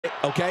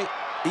Okay?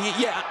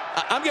 Yeah,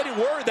 I'm getting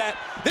worried that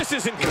this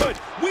isn't good.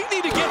 We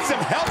need to get some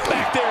help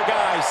back there,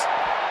 guys.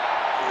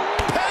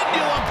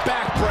 Pendulum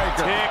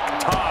backbreaker.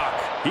 Tick-tock.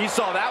 He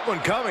saw that one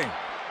coming.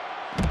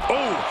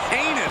 Oh,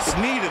 heinous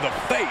knee to the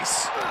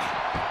face.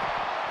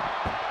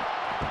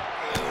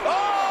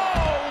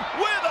 Oh,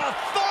 with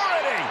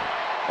authority.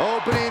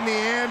 Opening the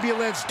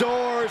ambulance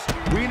doors.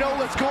 We know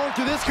what's going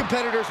through this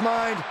competitor's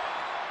mind.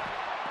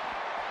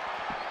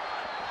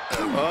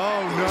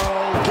 Oh, no.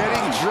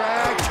 Getting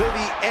dragged to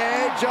the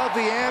edge of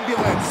the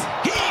ambulance.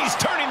 He's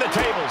turning the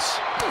tables.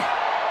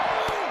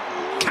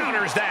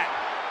 Counters that.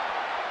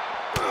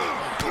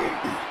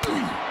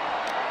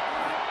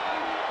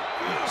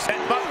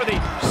 Setting up for the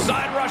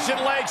side Russian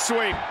leg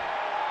sweep.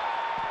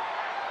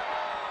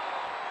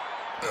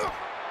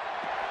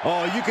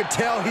 Oh, you can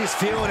tell he's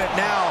feeling it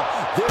now.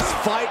 This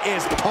fight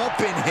is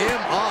pumping him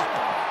up.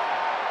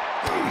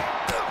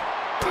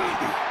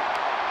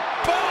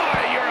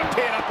 Boy,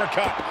 European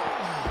uppercut.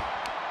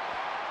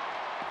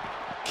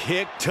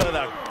 Kick to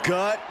the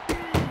gut.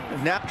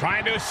 Now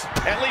Trying to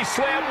at least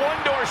slam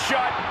one door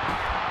shut.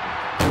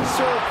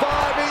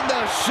 surviving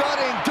the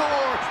shutting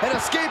door and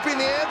escaping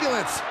the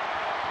ambulance.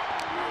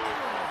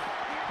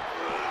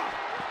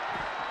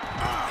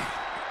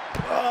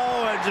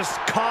 Oh, and just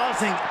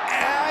causing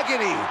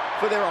agony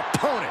for their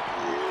opponent.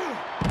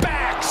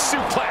 Back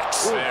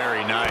suplex.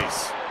 Very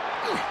nice.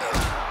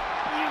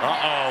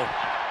 Uh-oh.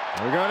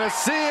 We're gonna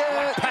see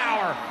it.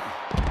 Power.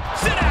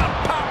 Sit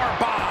out power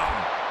bomb.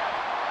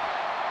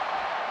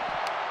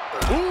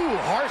 Ooh,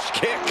 harsh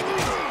kick.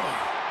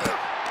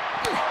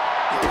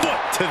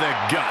 Foot to the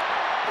gut.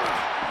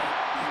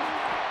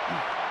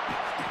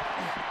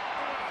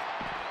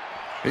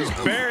 He's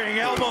burying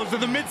elbows to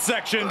the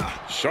midsection.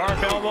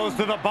 Sharp elbows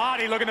to the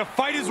body, looking to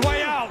fight his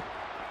way out.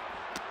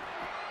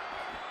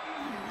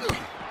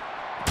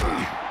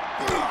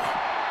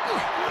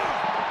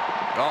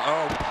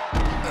 Uh-oh.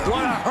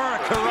 What a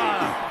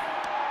hurricanrana.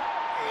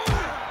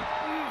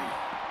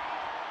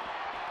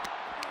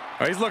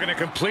 Oh, he's looking to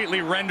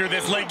completely render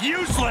this leg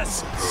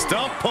useless.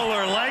 Stump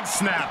puller leg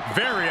snap.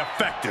 Very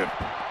effective.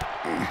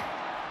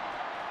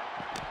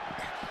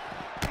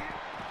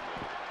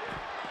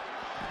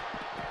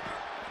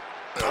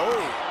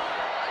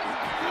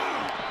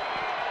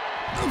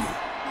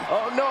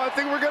 Oh no, I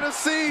think we're gonna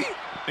see.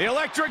 The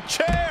electric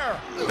chair.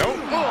 Nope.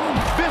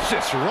 Oh,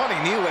 vicious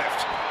running knee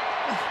lift.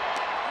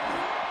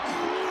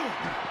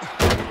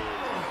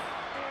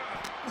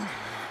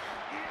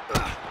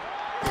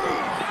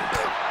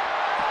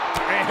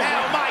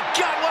 Oh my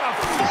God, what a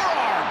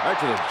forearm. Right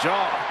to the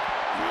jaw.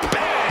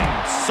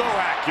 Bang, so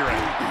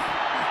accurate.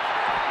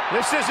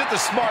 This isn't the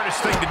smartest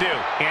thing to do,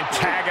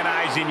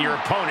 antagonizing your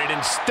opponent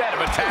instead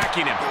of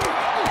attacking him.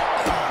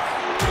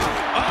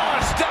 Oh,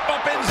 step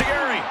up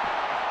enziguri.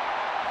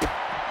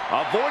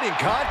 Avoiding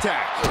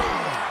contact.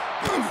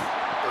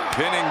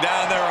 Pinning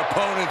down their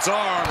opponent's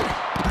arm.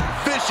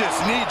 Vicious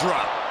knee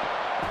drop.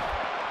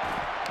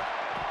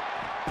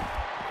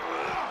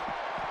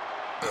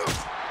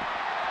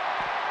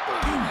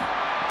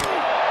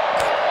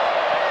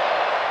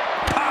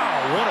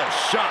 Pow, what a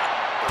shot.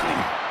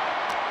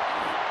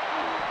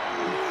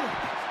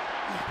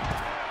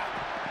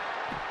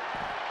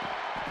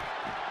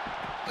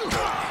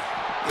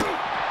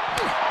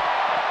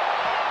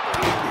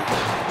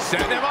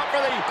 Setting him up for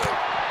the...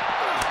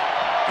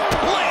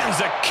 Lands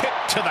a kick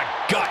to the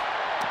gut.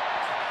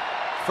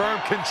 Firm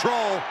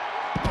control.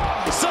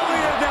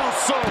 Selever del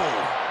Sol.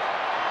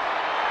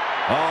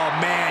 Oh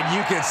man,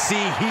 you can see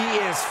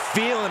he is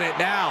feeling it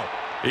now.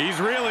 He's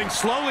reeling,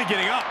 slowly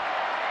getting up.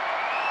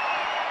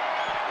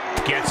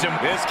 Gets him.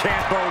 This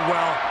can't bode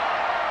well.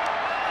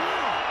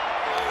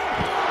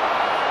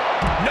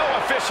 No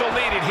official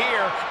needed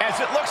here,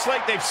 as it looks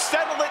like they've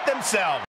settled it themselves.